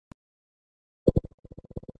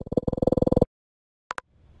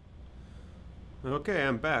Okay,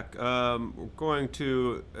 I'm back. We're going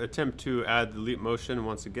to attempt to add the leap motion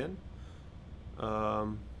once again.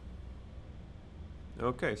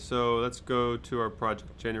 Okay, so let's go to our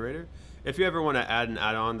project generator. If you ever want to add an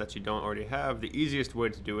add-on that you don't already have, the easiest way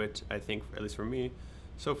to do it, I think, at least for me,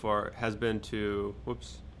 so far, has been to, go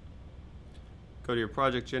to your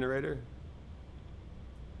project generator,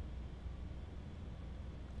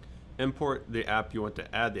 import the app you want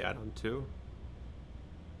to add the add-on to,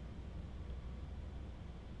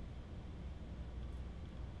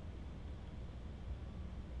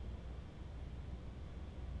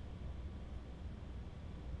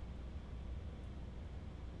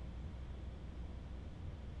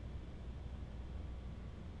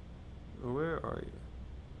 where are you?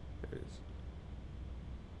 There it is.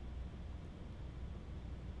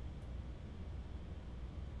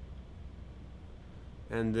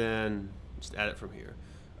 And then just add it from here.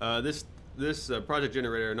 This project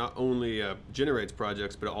generator not only generates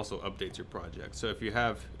projects, but it also updates your project. So if you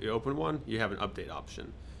open one, you have an update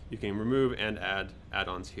option. You can remove and add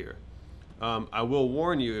add-ons here. I will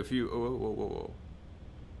warn you if you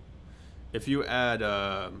if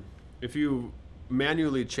you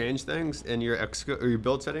manually change things in your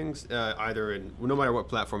build settings, no matter what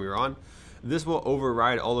platform you're on, this will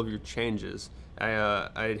override all of your changes.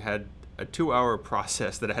 I had a 2-hour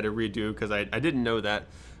process that I had to redo because I didn't know that.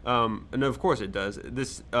 And of course it does.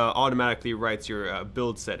 This automatically writes your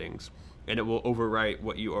build settings, and it will overwrite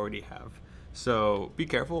what you already have. So be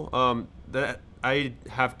careful. That I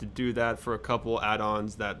have to do that for a couple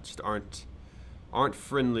add-ons that just aren't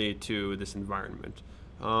friendly to this environment.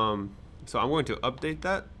 So I'm going to update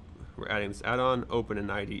that. We're adding this add-on, open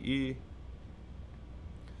an IDE,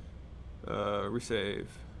 resave,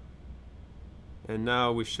 and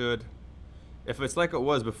now we should, if it's like it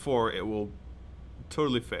was before, it will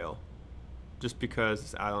totally fail just because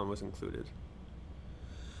this add-on was included.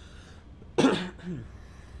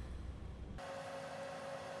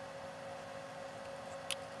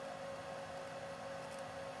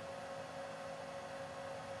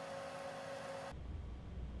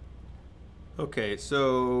 Okay,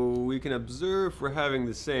 so we can observe we're having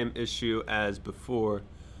the same issue as before.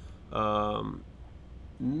 Not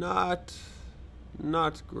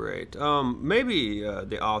great. Maybe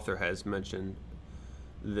the author has mentioned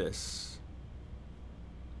this.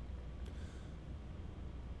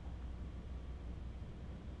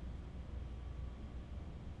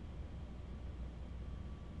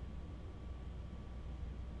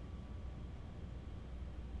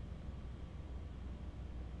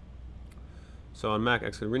 So on Mac,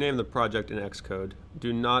 Xcode, rename the project in Xcode.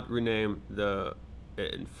 Do not rename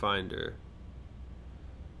it in Finder.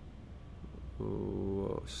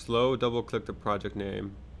 Ooh, slow double click the project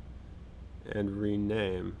name and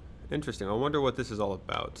rename. Interesting. I wonder what this is all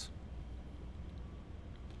about.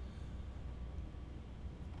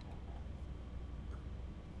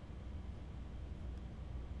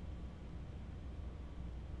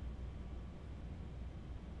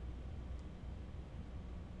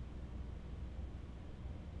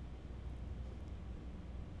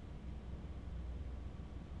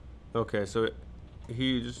 Okay, so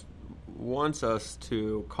he just wants us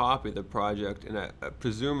to copy the project and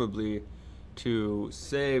presumably to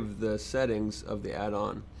save the settings of the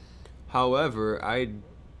add-on. However,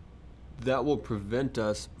 that will prevent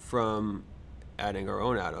us from adding our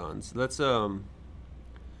own add-ons. Let's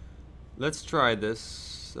try this.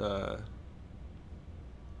 So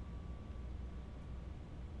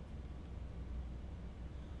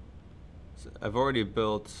I've already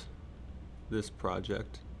built this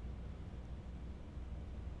project.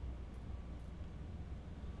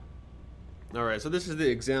 Alright, so this is the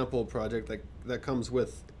example project that comes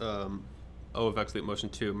with ofx Leap Motion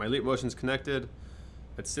 2. My Leap Motion's connected,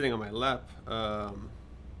 it's sitting on my lap,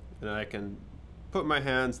 and I can put my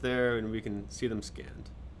hands there and we can see them scanned.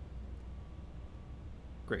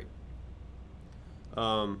 Great.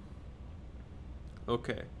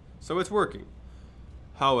 Okay, so it's working.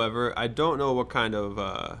 However, I don't know what kind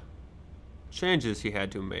of changes he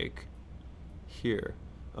had to make here.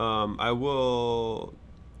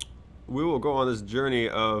 We will go on this journey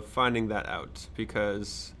of finding that out,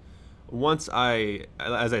 because as I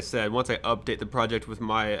said, once I update the project with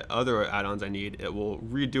my other add-ons I need, it will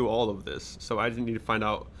redo all of this. So I just need to find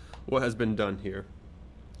out what has been done here.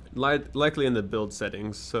 Likely in the build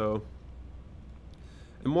settings, and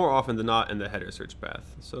more often than not in the header search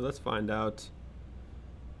path. So let's find out.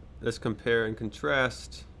 Let's compare and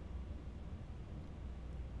contrast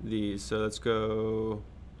these. So let's go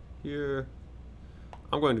here.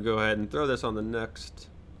 I'm going to go ahead and throw this on the next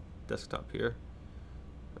desktop here.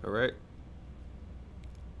 All right.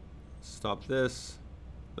 stop this.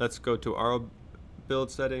 Let's go to our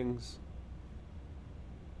build settings.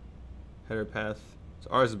 Header path. So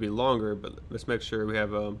ours will be longer, but let's make sure we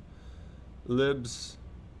have libs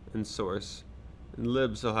and source. And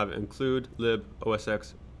libs will have include lib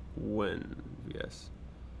osx when. Yes.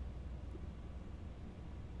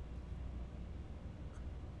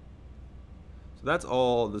 So that's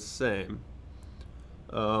all the same.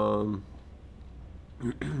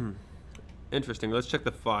 Interesting. Let's check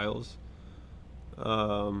the files.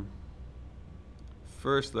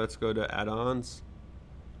 First, let's go to add-ons.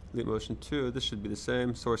 Leap motion 2. This should be the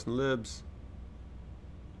same. Source and libs.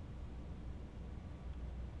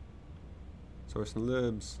 Source and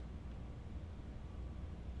libs.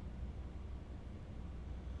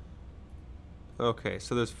 Okay,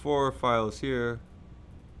 so there's 4 files here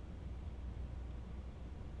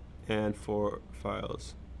and 4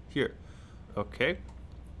 files here. Okay,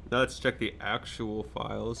 now let's check the actual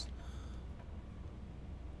files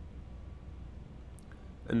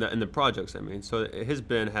in the projects. I mean, so his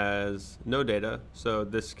bin has no data, so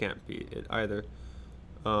this can't be it either.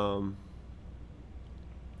 All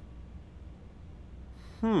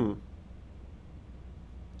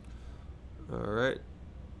right.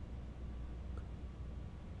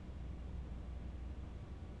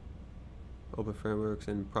 openFrameworks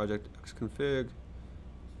and project xconfig.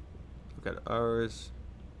 Look at ours.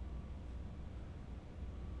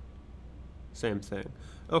 Same thing.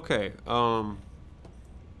 Okay.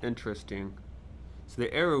 Interesting. So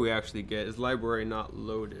the error we actually get is library not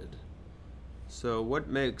loaded. So what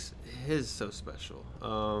makes his so special?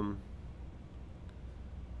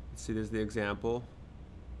 Let's see. There's the example.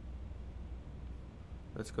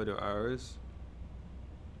 Let's go to ours.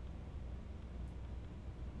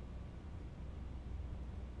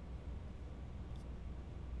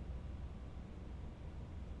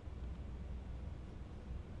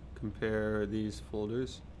 Compare these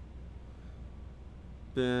folders.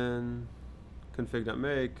 Bin,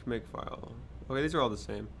 config.make, makefile. Okay, these are all the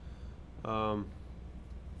same.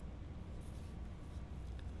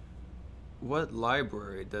 What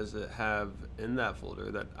library does it have in that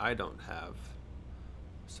folder that I don't have?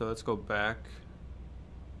 So let's go back.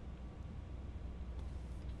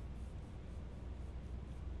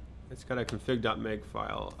 It's got a config.make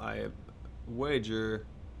file. I wager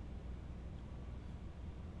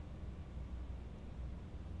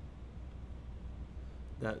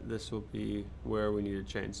that this will be where we need to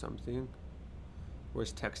change something.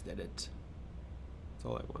 Where's text edit? That's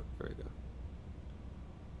all I want. There we go.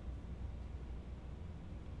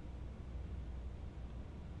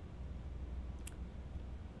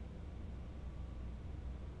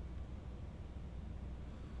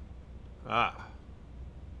 Ah.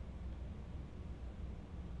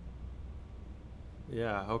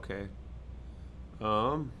 Yeah, okay.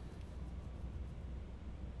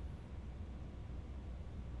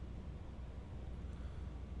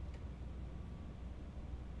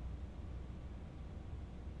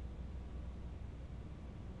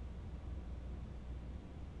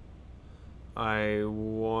 I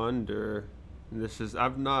wonder,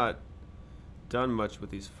 I've not done much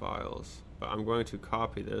with these files, but I'm going to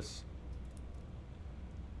copy this.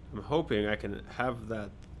 I'm hoping I can have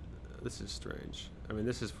that. This is strange. I mean,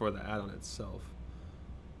 this is for the add-on itself.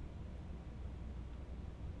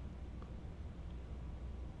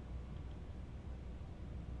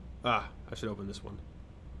 Ah, I should open this one.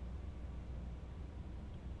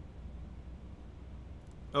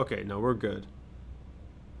 Okay, no, we're good.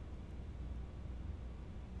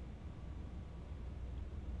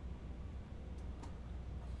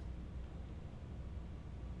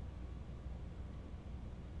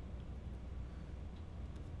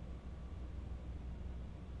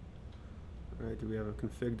 All right, do we have a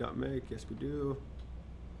config.make? Yes, we do.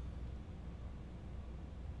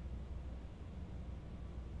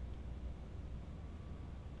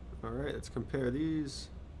 All right, let's compare these.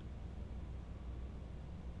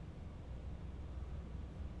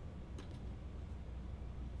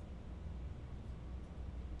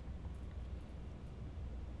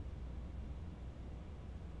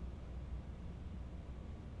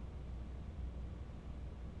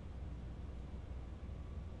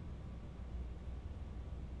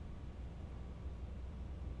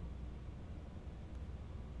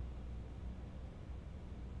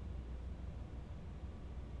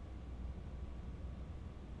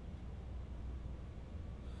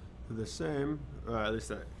 The same, at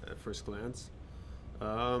least at first glance.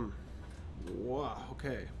 Wow,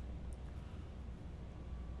 okay.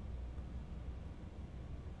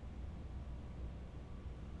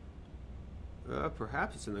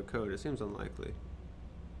 Perhaps it's in the code. It seems unlikely.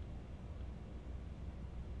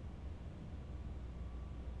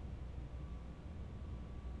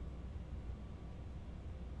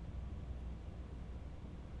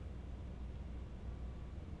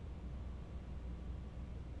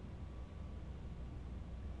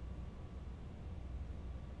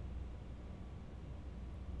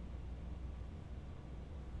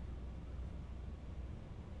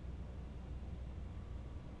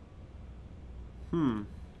 Hmm.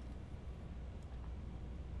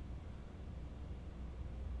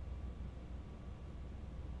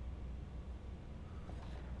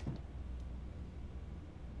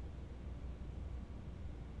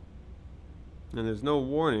 And there's no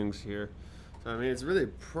warnings here. So, I mean, it's really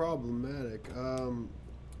problematic.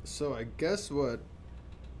 So I guess what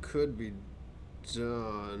could be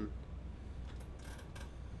done...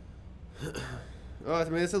 Oh, I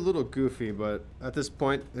mean, it's a little goofy, but at this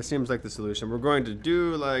point, it seems like the solution. We're going to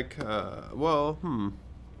do like, All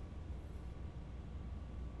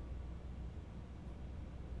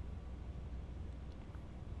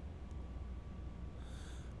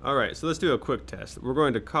right, so let's do a quick test. We're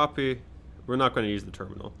going to copy. We're not going to use the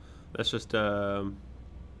terminal. Let's just go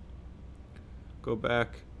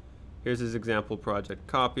back. Here's his example project.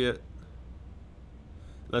 Copy it.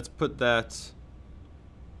 Let's put that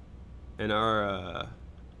in our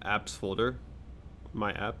apps folder,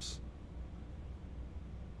 my apps.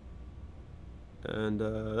 And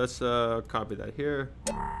let's copy that here.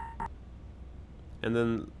 And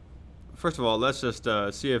then, first of all, let's just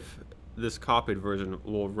see if this copied version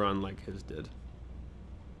will run like his did.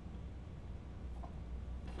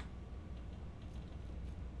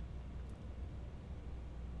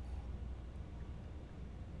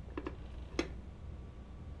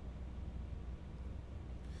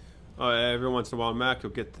 Every once in a while on Mac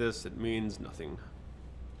you'll get this, it means nothing.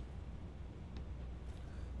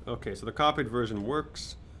 Okay, so the copied version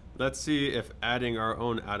works. Let's see if adding our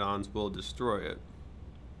own add-ons will destroy it.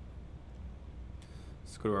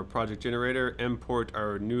 Let's go to our project generator, import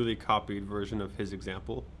our newly copied version of his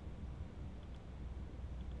example.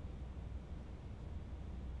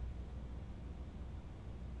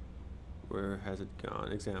 Where has it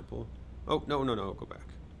gone? Example. Oh, no, go back.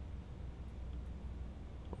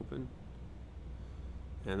 Open.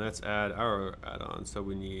 And let's add our add-on. So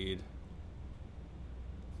we need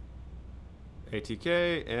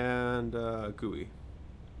ATK and GUI.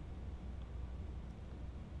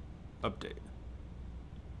 Update.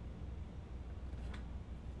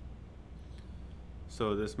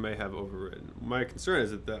 So this may have overridden. My concern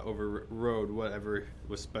is that that overrode whatever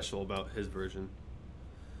was special about his version.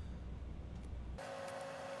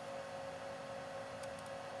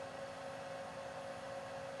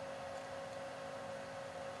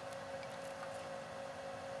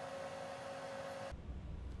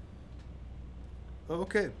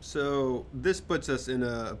 Okay, so this puts us in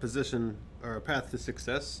a position or a path to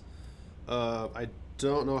success. I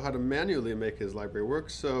don't know how to manually make his library work,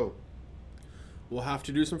 so we'll have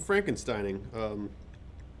to do some Frankensteining.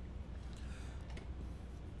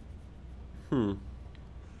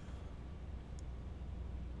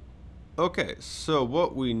 Okay, so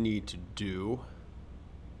what we need to do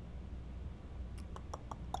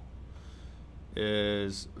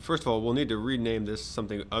is, first of all, we'll need to rename this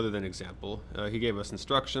something other than example. He gave us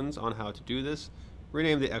instructions on how to do this.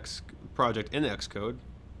 Rename the X project in Xcode,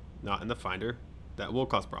 not in the Finder. That will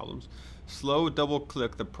cause problems. Slow double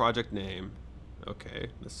click the project name. Okay,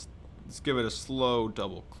 let's give it a slow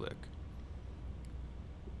double click.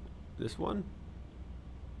 This one?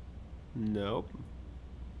 Nope.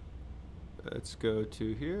 Let's go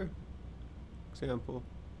to here. Example.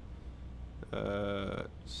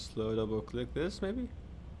 Slow double click this maybe?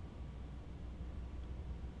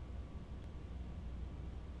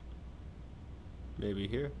 Maybe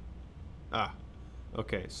here? Ah,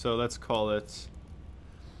 okay, so let's call it,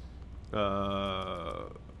 I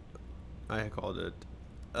called it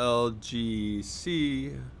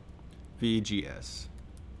LGCVGS.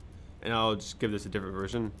 And I'll just give this a different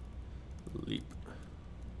version, Leap.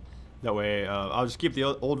 That way, I'll just keep the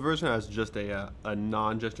old version as just a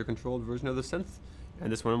non-gesture controlled version of the synth,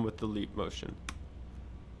 and this one with the leap motion.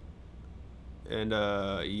 And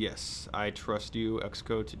yes, I trust you,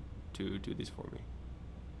 Xcode, to do these for me.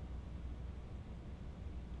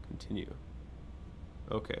 Continue.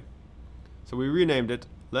 Okay. So we renamed it.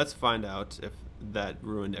 Let's find out if that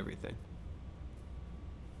ruined everything.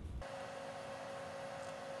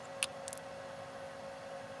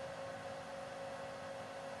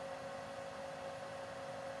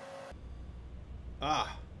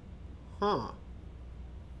 Ah, huh.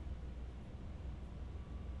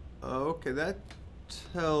 Okay, that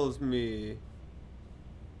tells me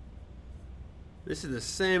this is the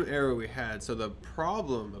same error we had. So the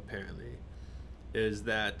problem apparently is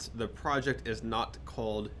that the project is not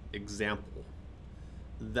called example.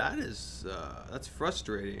 That is that's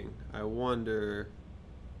frustrating. I wonder.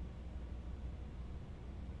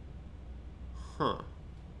 Huh.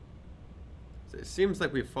 So it seems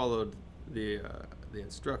like we followed the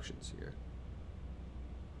instructions here.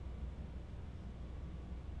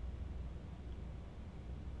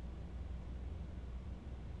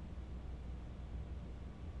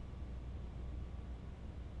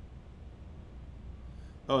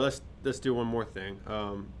 Oh, let's do one more thing.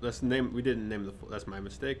 Let's name. We didn't name the. That's my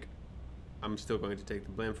mistake. I'm still going to take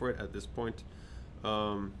the blame for it at this point.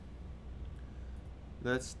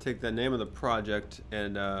 Let's take the name of the project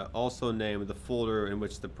and also name the folder in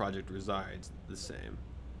which the project resides the same.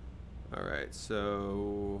 All right.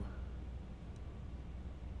 So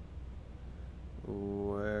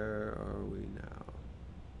where are we now?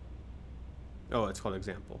 Oh, it's called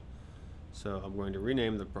example. So I'm going to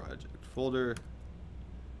rename the project folder.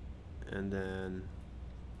 And then,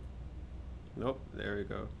 nope, there we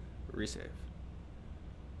go, resave.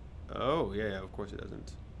 Oh, yeah, of course it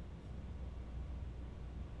doesn't.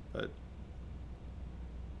 But I'm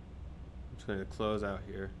just going to close out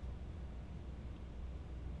here.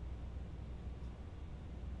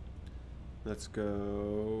 Let's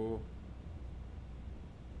go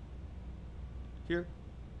here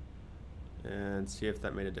and see if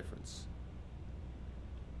that made a difference.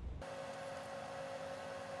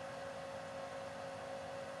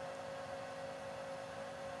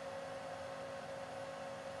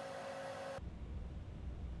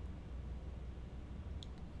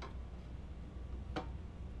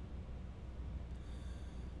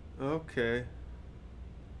 Okay.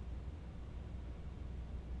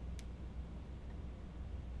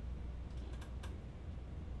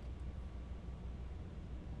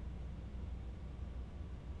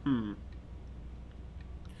 You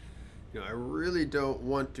know, I really don't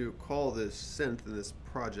want to call this synth in this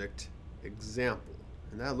project example.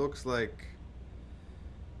 And that looks like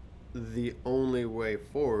the only way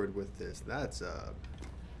forward with this. That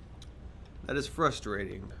is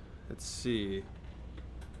frustrating. Let's see.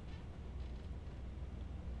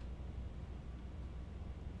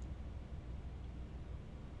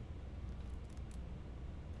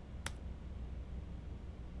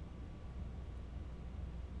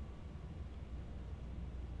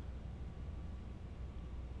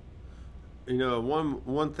 You know,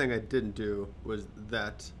 one thing I didn't do was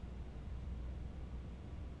that.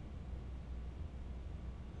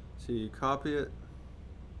 So you copy it.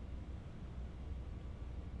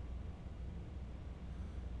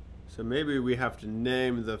 So maybe we have to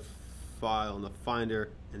name the file in the Finder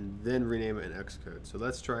and then rename it in Xcode. So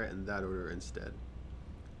let's try it in that order instead.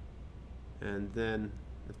 And then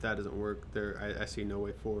if that doesn't work, I see no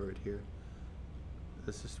way forward here.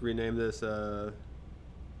 Let's just rename this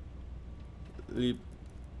leap.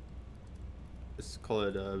 Let's call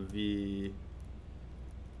it v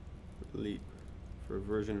leap for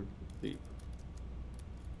version leap.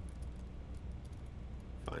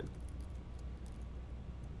 Fine.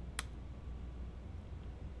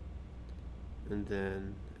 And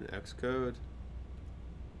then in Xcode,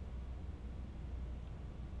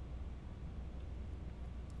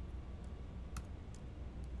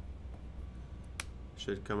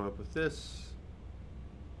 should come up with this.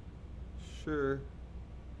 Sure.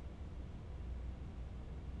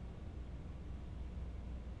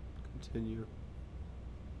 Continue.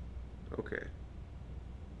 Okay.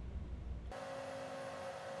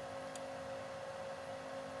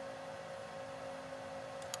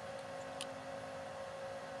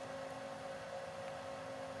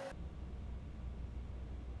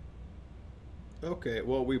 Okay,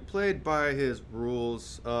 well, we played by his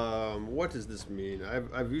rules. What does this mean?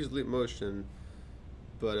 I've used leap motion,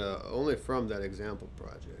 but only from that example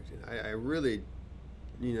project. And I really,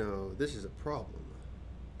 you know, this is a problem.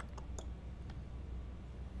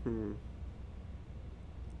 I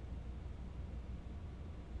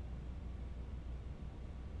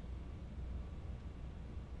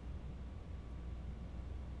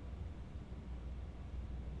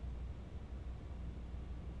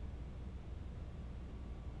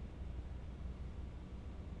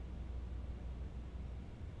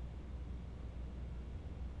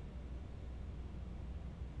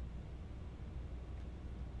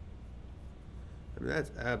mean,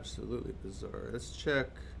 that's absolutely bizarre. Let's check.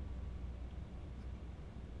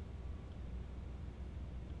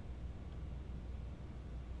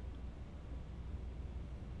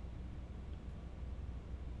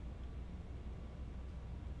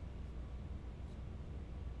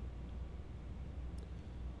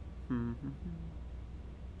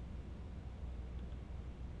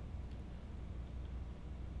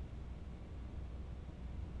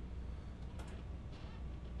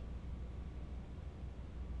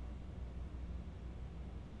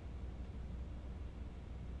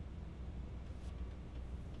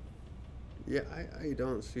 Yeah, I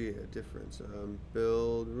don't see a difference.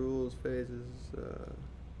 Build rules phases.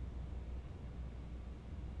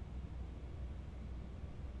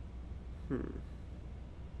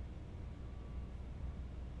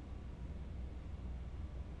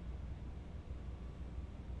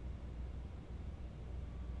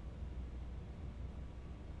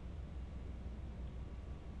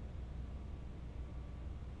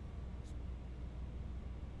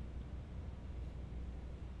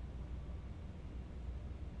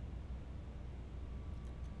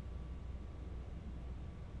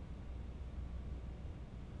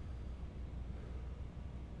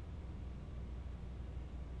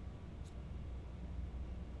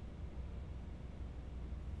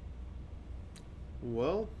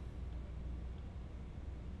 Well,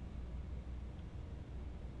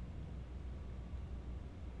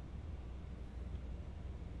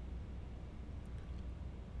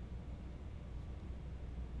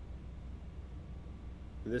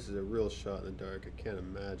 this is a real shot in the dark. I can't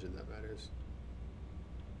imagine that matters.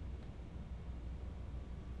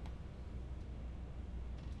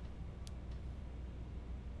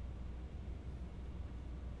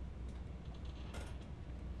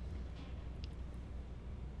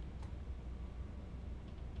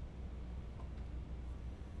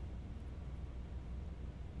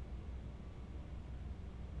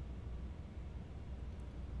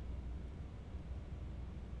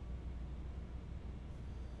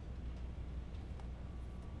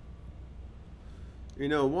 You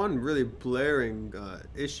know, one really blaring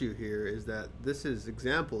issue here is that this is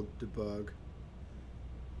example debug.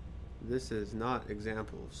 This is not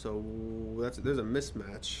example, so there's a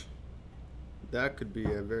mismatch. That could be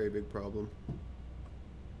a very big problem.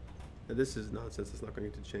 And this is nonsense. It's not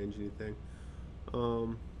going to change anything.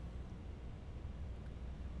 You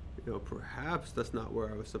know, perhaps that's not where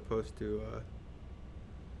I was supposed to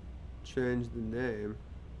change the name.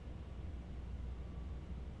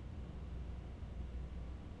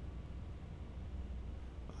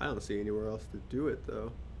 I don't see anywhere else to do it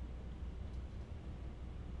though.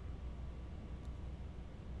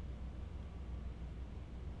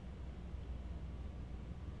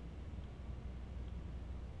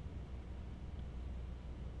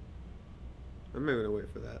 I'm maybe gonna wait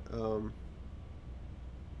for that.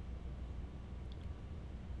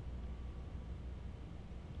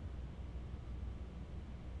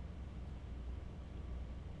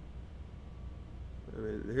 I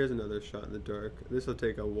mean, here's another shot in the dark. This will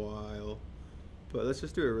take a while, but let's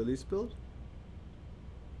just do a release build.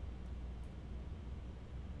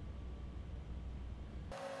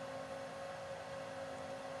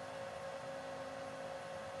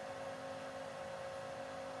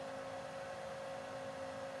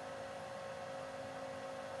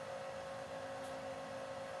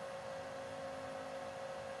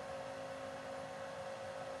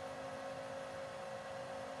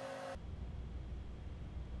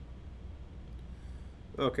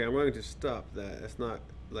 Okay, I'm going to stop that. It's not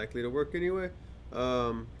likely to work anyway.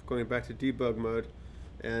 Going back to debug mode,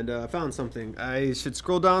 and I found something. I should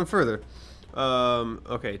scroll down further.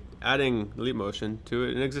 Okay, adding Leap Motion to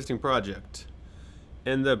an existing project.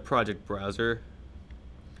 In the project browser,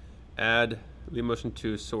 add Leap Motion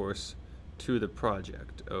 2 source to the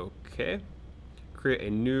project. Okay, create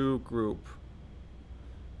a new group.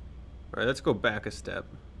 All right, let's go back a step.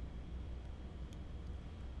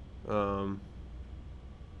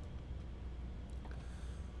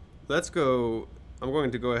 Let's go, I'm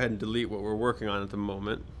going to go ahead and delete what we're working on at the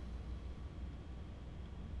moment.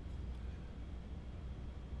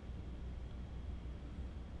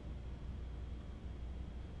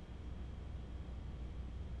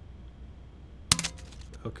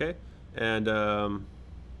 Okay, and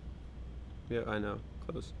yeah, I know,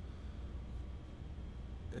 close.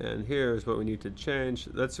 And here's what we need to change.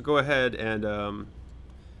 Let's go ahead and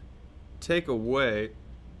take away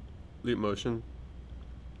Leap Motion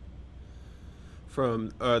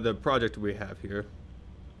from the project we have here,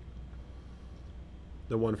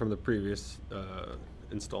 the one from the previous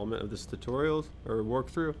installment of this tutorial or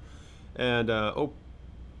walkthrough, and oh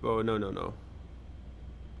no,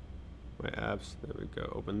 my apps, there we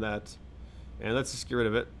go, open that, and let's just get rid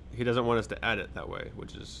of it. He doesn't want us to add it that way,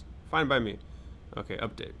 which is fine by me. Okay,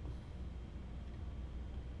 update,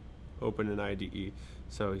 open an IDE.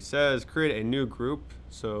 So he says create a new group,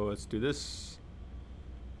 so let's do this.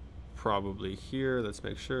 Probably here, let's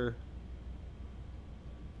make sure.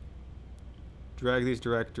 Drag these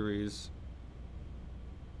directories.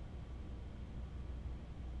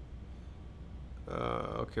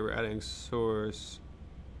 Okay, we're adding source.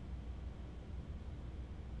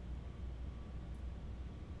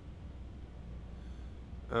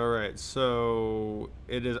 Alright, so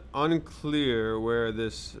it is unclear where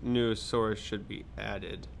this new source should be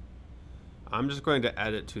added. I'm just going to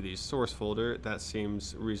add it to the source folder. That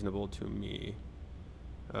seems reasonable to me.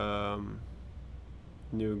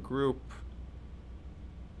 New group,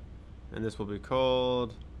 and this will be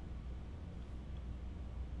called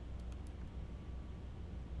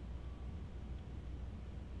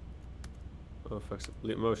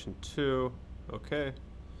Leap Motion 2. Okay,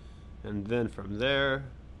 and then from there,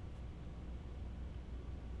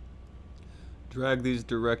 drag these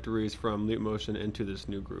directories from Leap Motion into this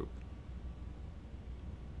new group.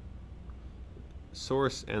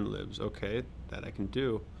 Source and libs. Okay, that I can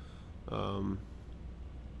do. Go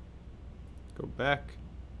back.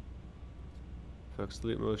 fx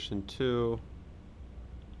delete motion 2.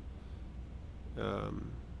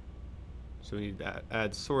 So we need to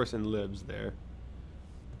add source and libs there.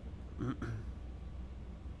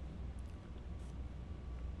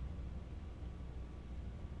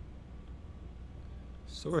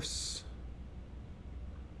 Source.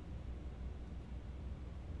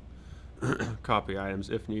 Copy items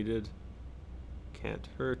if needed. Can't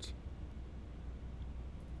hurt.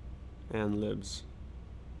 And libs.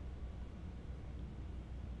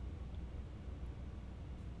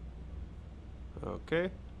 Okay.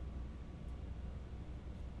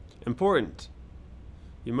 Important.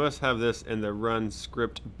 You must have this in the run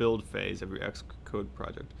script build phase of your Xcode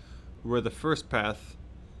project, where the first path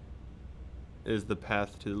is the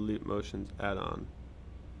path to the Leap Motions add-on.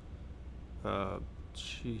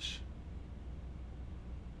 Sheesh.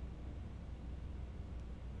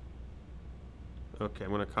 Okay,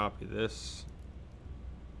 I'm going to copy this.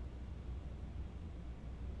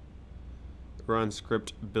 Run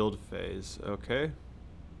script build phase. Okay.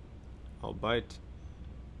 I'll bite.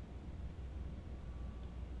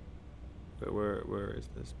 But where is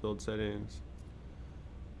this? Build settings.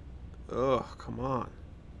 Ugh, come on.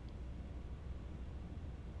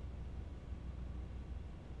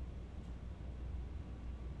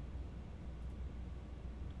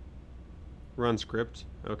 Run script.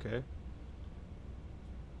 Okay.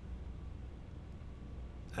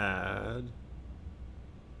 Add.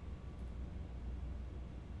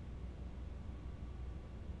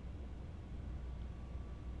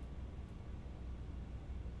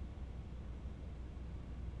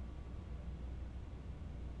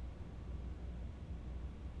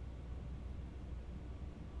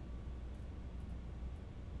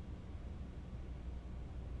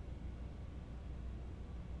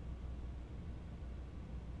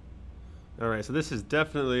 All right, so this is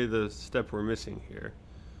definitely the step we're missing here.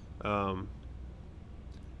 So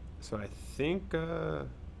I think I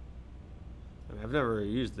mean, I've never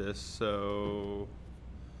used this, so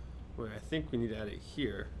wait, I think we need to add it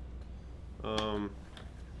here. All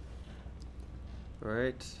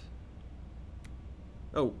right.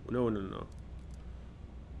 Oh, no.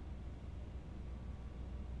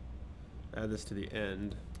 Add this to the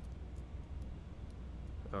end.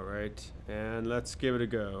 All right, and let's give it a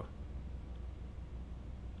go.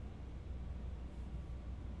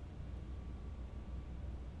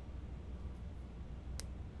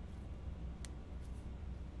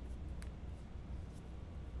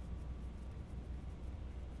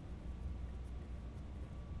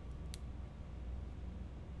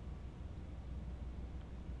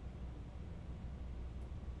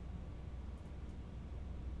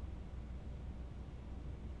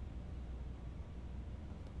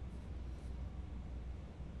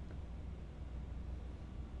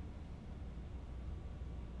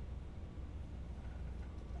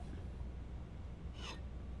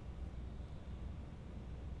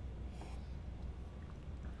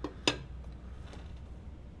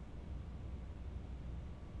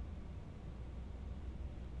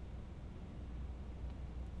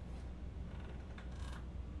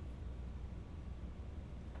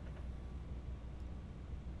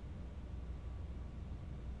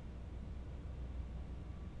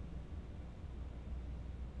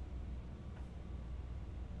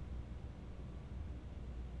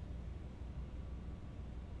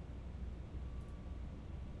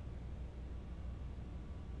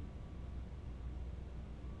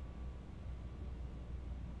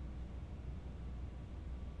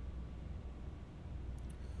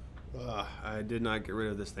 I did not get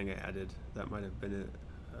rid of this thing I added. That might have been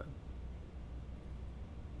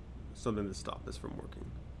something to stop this from working.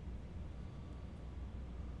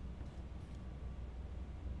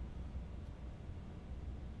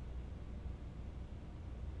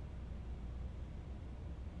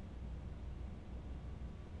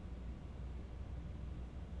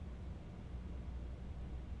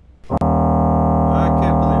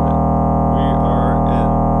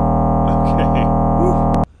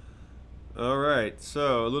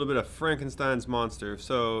 So a little bit of Frankenstein's monster.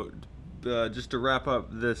 So just to wrap up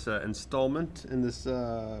this installment in this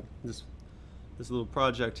this little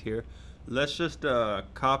project here, let's just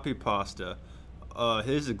copy pasta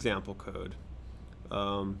his example code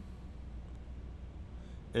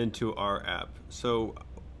into our app. So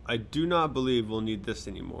I do not believe we'll need this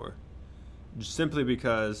anymore, just simply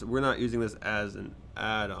because we're not using this as an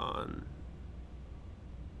add-on.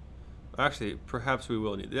 Actually, perhaps we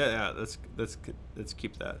will need. Yeah. Let's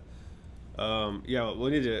keep that. Yeah, we'll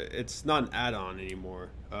need to. It's not an add-on anymore.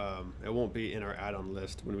 It won't be in our add-on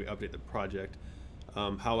list when we update the project.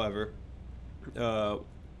 However,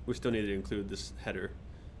 we still need to include this header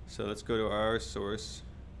So let's go to our source,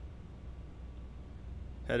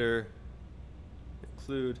 header,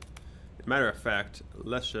 include. Matter of fact,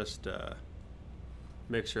 let's just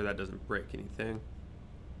make sure that doesn't break anything.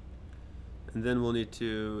 And then we'll need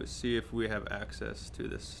to see if we have access to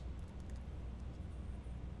this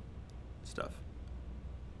stuff.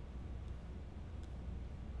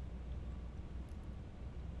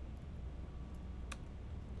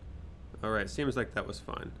 All right, seems like that was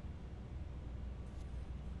fine.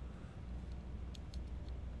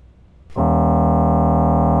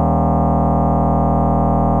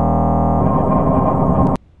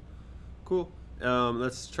 Cool.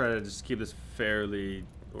 Let's try to just keep this fairly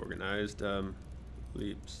organized.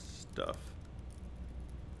 Leap stuff.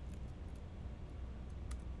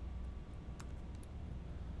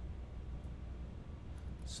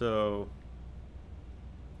 So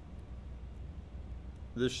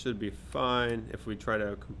this should be fine if we try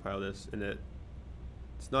to compile this, and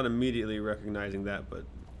it's not immediately recognizing that, but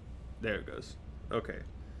there it goes. Okay,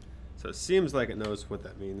 so it seems like it knows what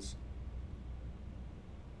that means.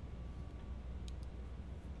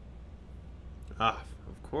 Ah,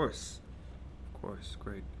 of course,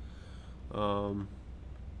 great.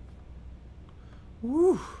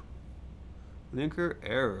 Woo, linker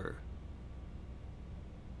error.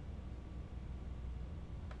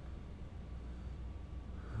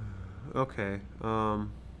 Okay,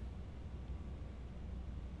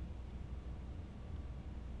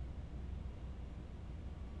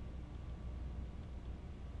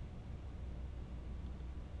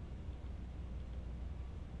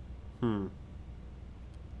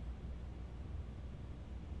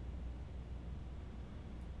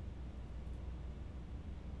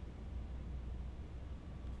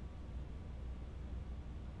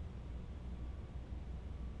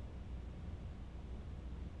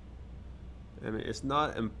 I mean, it's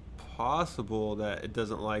not impossible that it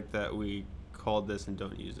doesn't like that we called this and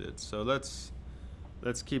don't use it. So let's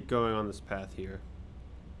keep going on this path here.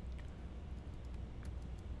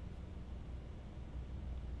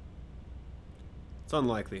 It's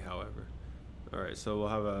unlikely, however. All right, so we'll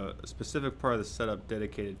have a specific part of the setup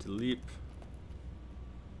dedicated to leap.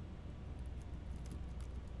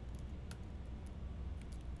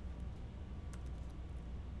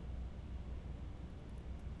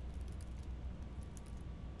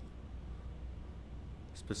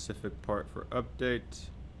 Specific part for update.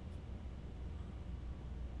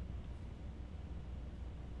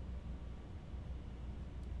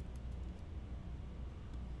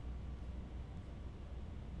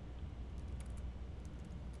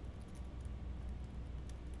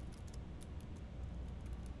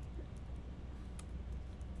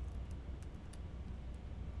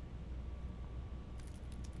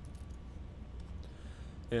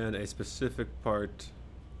 And a specific part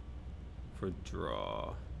for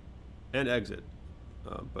draw and exit,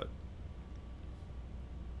 but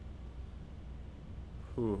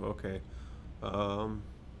okay. I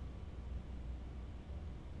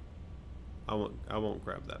won't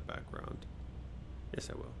grab that background. Yes,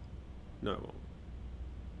 I will. No, I won't.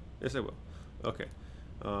 Yes, I will. Okay.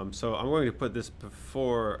 So I'm going to put this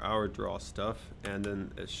before our draw stuff, and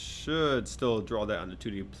then it should still draw that on the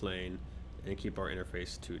 2D plane and keep our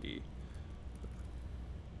interface 2D.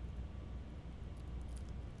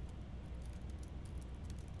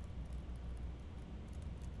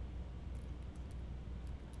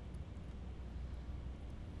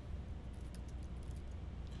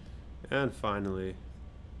 And finally,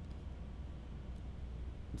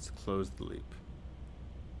 let's close the leap.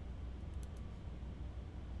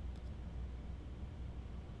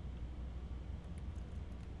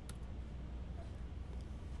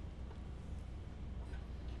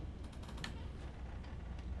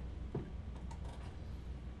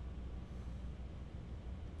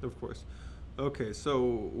 Of course. Okay, so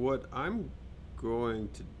what I'm going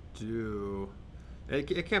to do,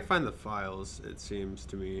 it can't find the files, it seems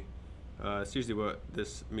to me. It's usually what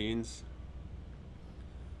this means.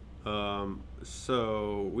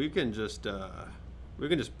 So we can just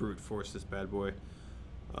brute force this bad boy.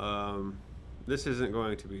 This isn't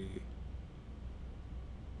going to be.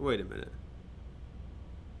 Wait a minute.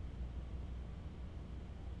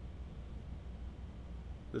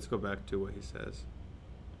 Let's go back to what he says.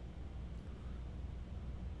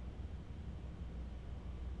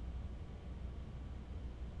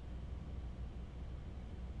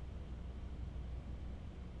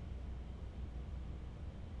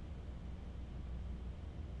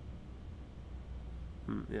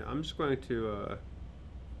 Yeah, I'm just going to,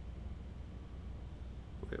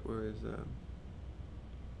 wait, where is that?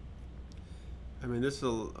 I mean, this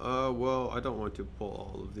will, well, I don't want to pull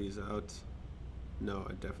all of these out. No,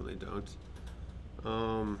 I definitely don't.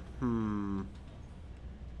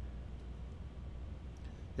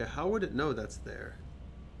 Yeah, how would it know that's there?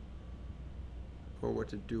 Or what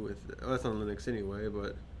to do with it? Oh, that's on Linux anyway,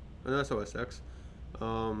 but oh, no, that's OS X.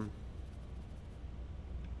 I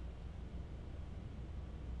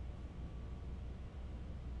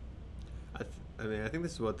mean, I think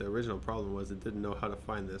this is what the original problem was. It didn't know how to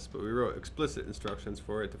find this, but we wrote explicit instructions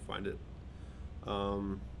for it to find it.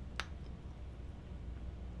 I'm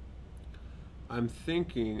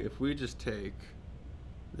thinking if we just take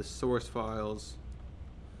the source files,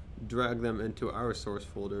 drag them into our source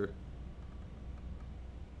folder,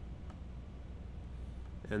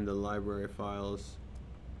 and the library files,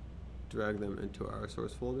 drag them into our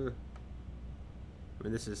source folder. I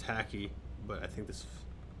mean, this is hacky, but I think this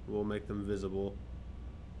will make them visible.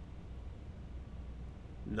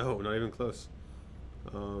 No, not even close.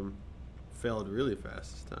 Failed really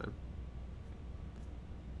fast this time.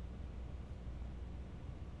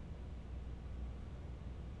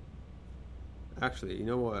 Actually, you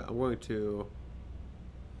know what? I'm going to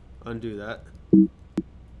undo that.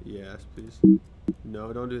 Yes, please.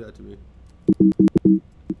 No, don't do that to me.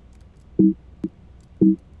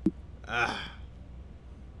 Ah.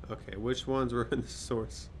 Okay, which ones were in the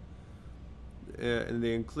source? And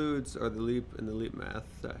the includes are the leap and the leap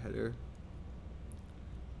math, that header.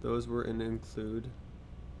 Those were in include.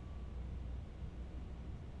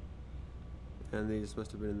 And these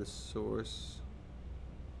must have been in the source.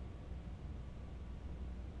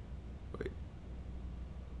 Wait.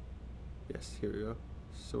 Yes, here we go.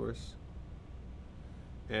 Source.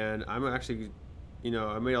 And I'm actually, you know,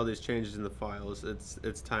 I made all these changes in the files.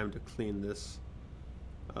 It's time to clean this.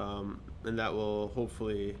 And that will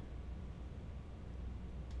hopefully,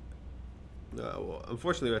 well,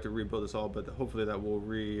 unfortunately we have to rebuild this all, but hopefully that will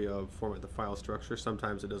reformat the file structure.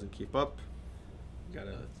 Sometimes it doesn't keep up.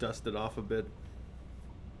 Gotta dust it off a bit.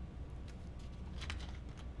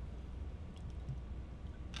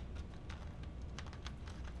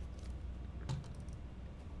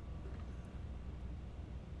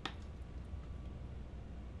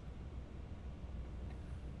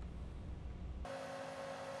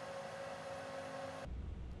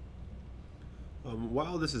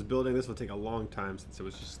 While this is building, this will take a long time since it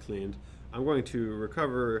was just cleaned. I'm going to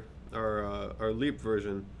recover our leap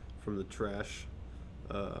version from the trash.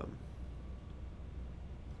 Going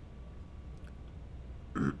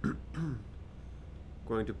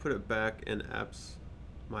to put it back in apps,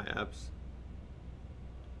 my apps.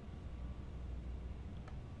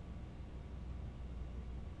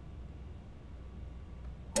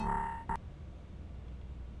 I'm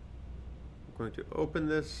going to open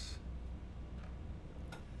this.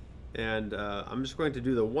 And I'm just going to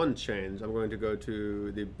do the one change. I'm going to go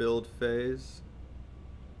to the build phase.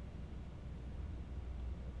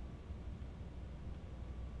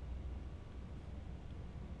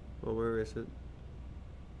 Well, where is it?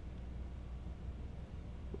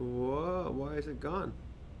 Whoa, why is it gone?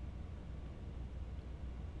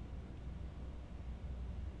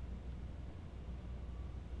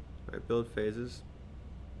 All right, build phases.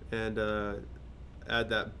 And add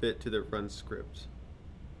that bit to the run script.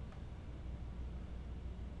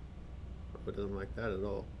 It doesn't like that at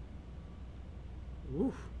all.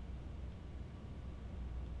 Oof.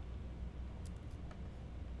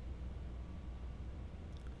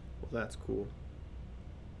 Well, that's cool.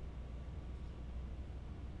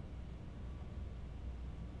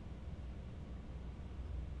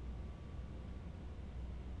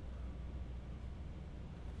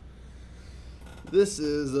 This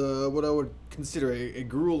is what I would consider a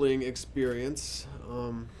grueling experience.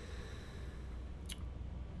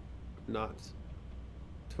 Not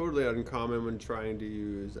totally uncommon when trying to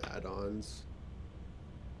use add-ons.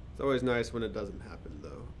 It's always nice when it doesn't happen,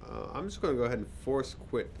 though. I'm just going to go ahead and force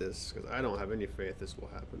quit this because I don't have any faith this will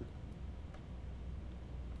happen.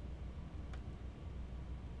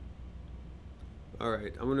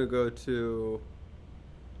 Alright, I'm going to go to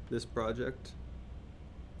this project.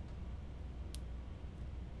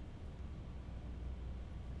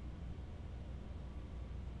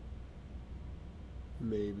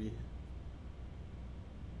 Maybe.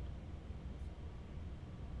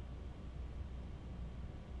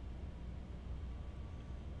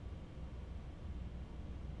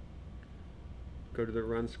 Go to the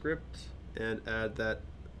run script and add that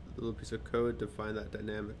little piece of code to find that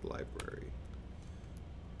dynamic library.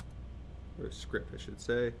 Or script, I should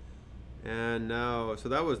say. And now, so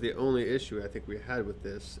that was the only issue I think we had with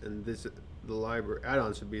this, and this, the library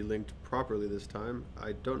add-on should be linked properly this time.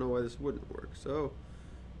 I don't know why this wouldn't work, so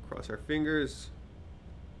cross our fingers.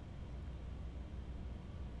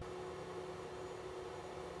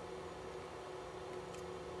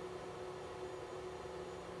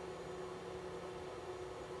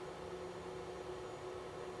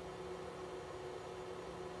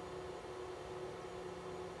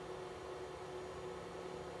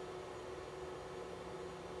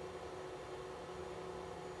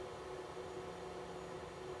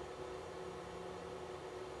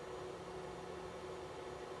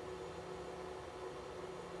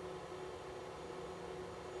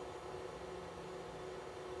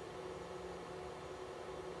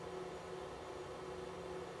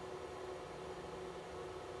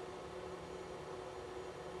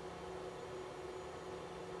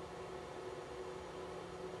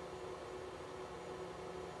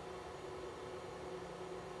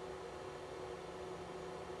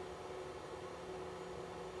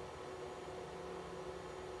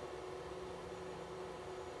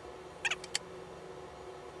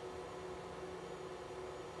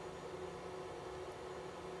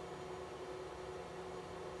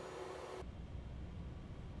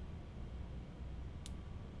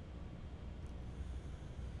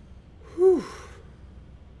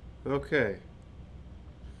 Okay.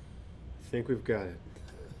 I think we've got it.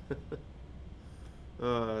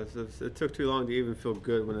 It took too long to even feel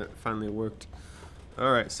good when it finally worked.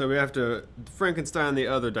 Alright, so we have to Frankenstein the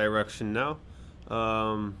other direction now.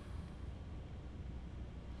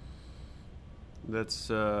 Let's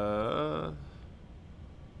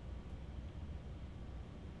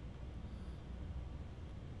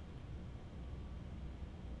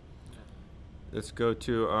go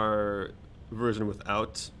to our version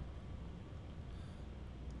without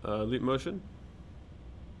leap motion.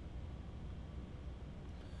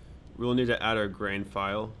 We'll need to add our grain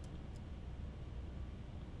files,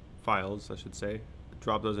 I should say.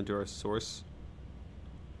 Drop those into our source.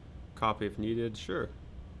 Copy if needed, sure.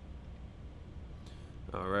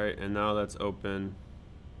 Alright, and now let's open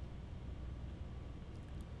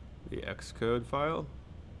the Xcode file.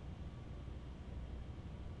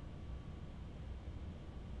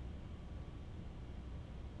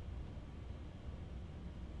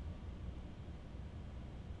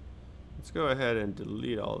 Let's go ahead and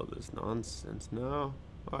delete all of this nonsense now.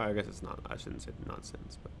 Well, I guess it's not. I shouldn't say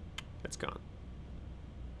nonsense, but it's gone.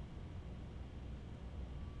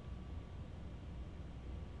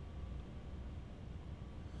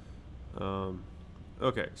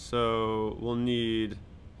 Okay, so we'll need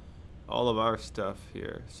all of our stuff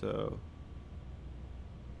here. So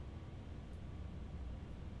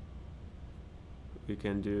we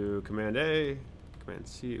can do Command A, Command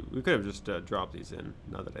C. We could have just dropped these in,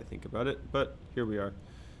 now that I think about it, but here we are.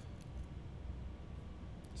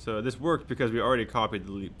 So this worked because we already copied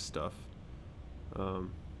the leap stuff.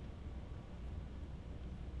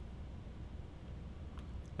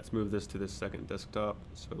 Let's move this to this second desktop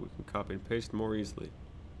so we can copy and paste more easily.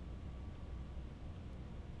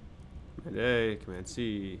 Command A, Command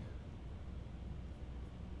C.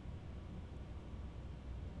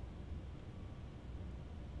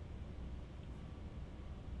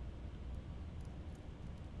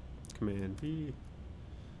 Command V.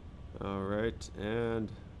 All right,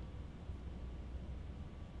 and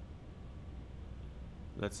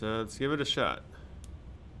let's give it a shot.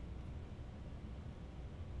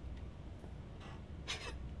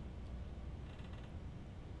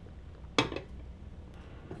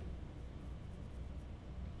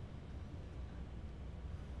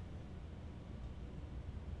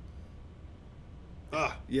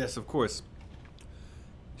 Ah, yes, of course.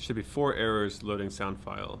 Should be 4 errors loading sound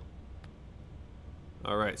file.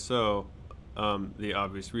 Alright, so the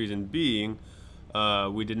obvious reason being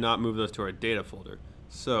we did not move those to our data folder.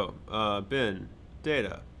 So bin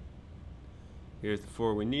data. Here's the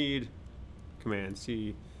 4 we need. Command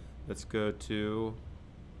C. Let's go to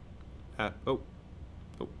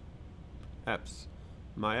apps,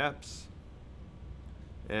 my apps,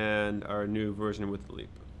 and our new version with the leap.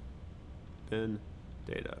 Bin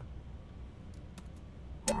data.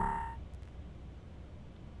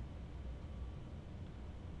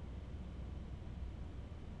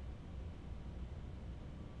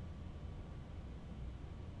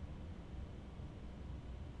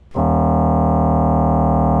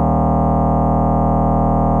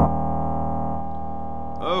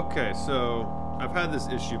 Okay, so I've had this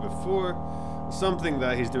issue before. Something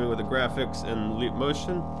that he's doing with the graphics and leap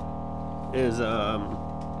motion is,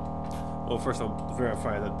 well, first I'll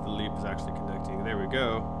verify that the leap is actually connecting. There we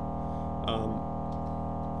go.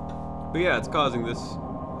 But yeah, it's causing this.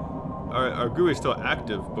 Our GUI is still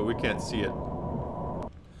active, but we can't see it.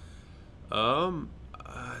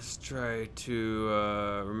 Let's try to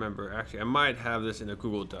remember. Actually, I might have this in a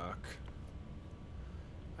Google Doc.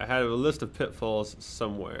 I had a list of pitfalls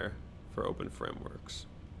somewhere for openFrameworks.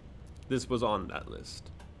 This was on that list.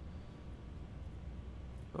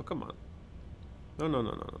 Oh, come on. No.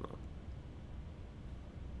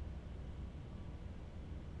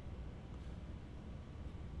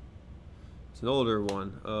 It's an older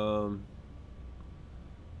one.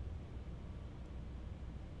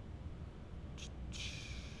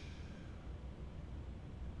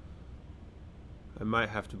 I might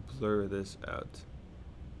have to blur this out.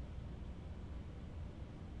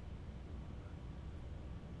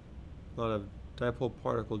 A lot of dipole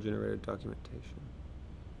particle generated documentation.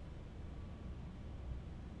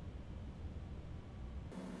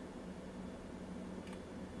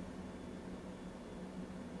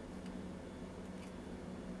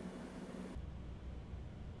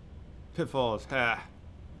 Pitfalls, ha.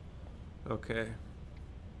 Okay.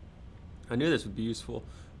 I knew this would be useful.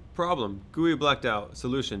 Problem, GUI blacked out.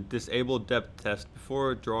 Solution, disable depth test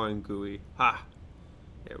before drawing GUI. Ha!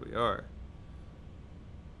 There we are.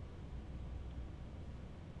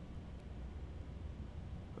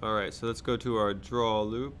 Alright, so let's go to our draw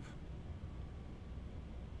loop.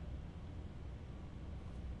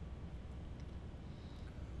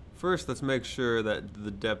 First, let's make sure that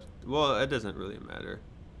the depth, well, it doesn't really matter.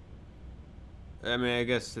 I mean, I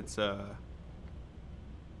guess it's,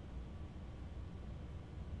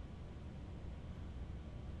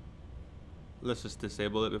 let's just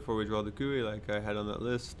disable it before we draw the GUI like I had on that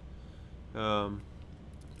list. Of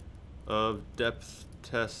depth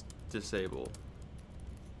test disable.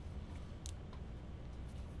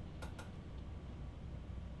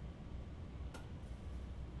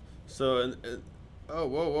 So, oh,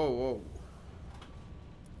 whoa.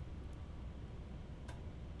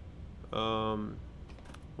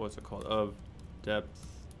 What's it called? Of depth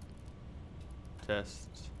test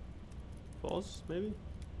false, maybe?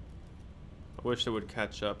 I wish it would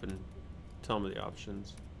catch up and tell me the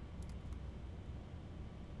options.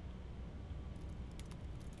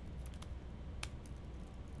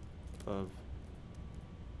 Of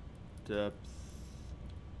depth,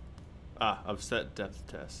 of set depth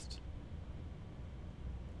test.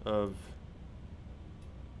 Of,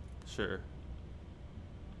 sure.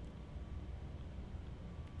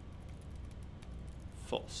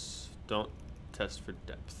 False. Don't test for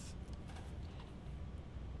depth.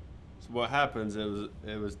 So what happens,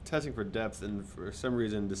 it was testing for depth and for some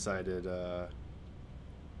reason decided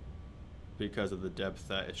because of the depth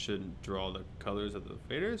that it shouldn't draw the colors of the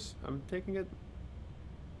faders. I'm taking it.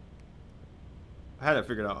 I had it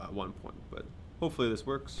figured out at one point, but hopefully this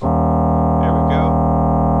works. There we go.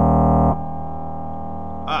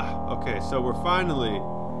 Ah, okay, so we're finally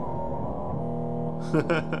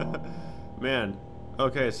man.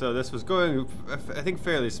 Okay, so this was going, I think,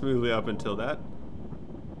 fairly smoothly up until that.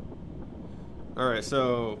 Alright,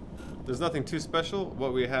 so there's nothing too special.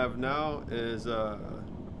 What we have now is the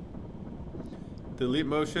leap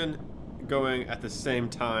motion going at the same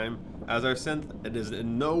time as our synth. It is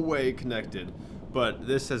in no way connected, but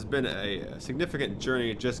this has been a significant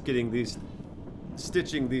journey just getting these,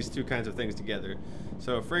 stitching these two kinds of things together.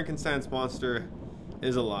 So Frankenstein's monster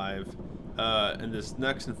is alive. In this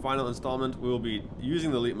next and final installment, we will be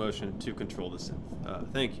using the leap motion to control the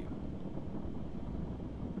synth. Thank you.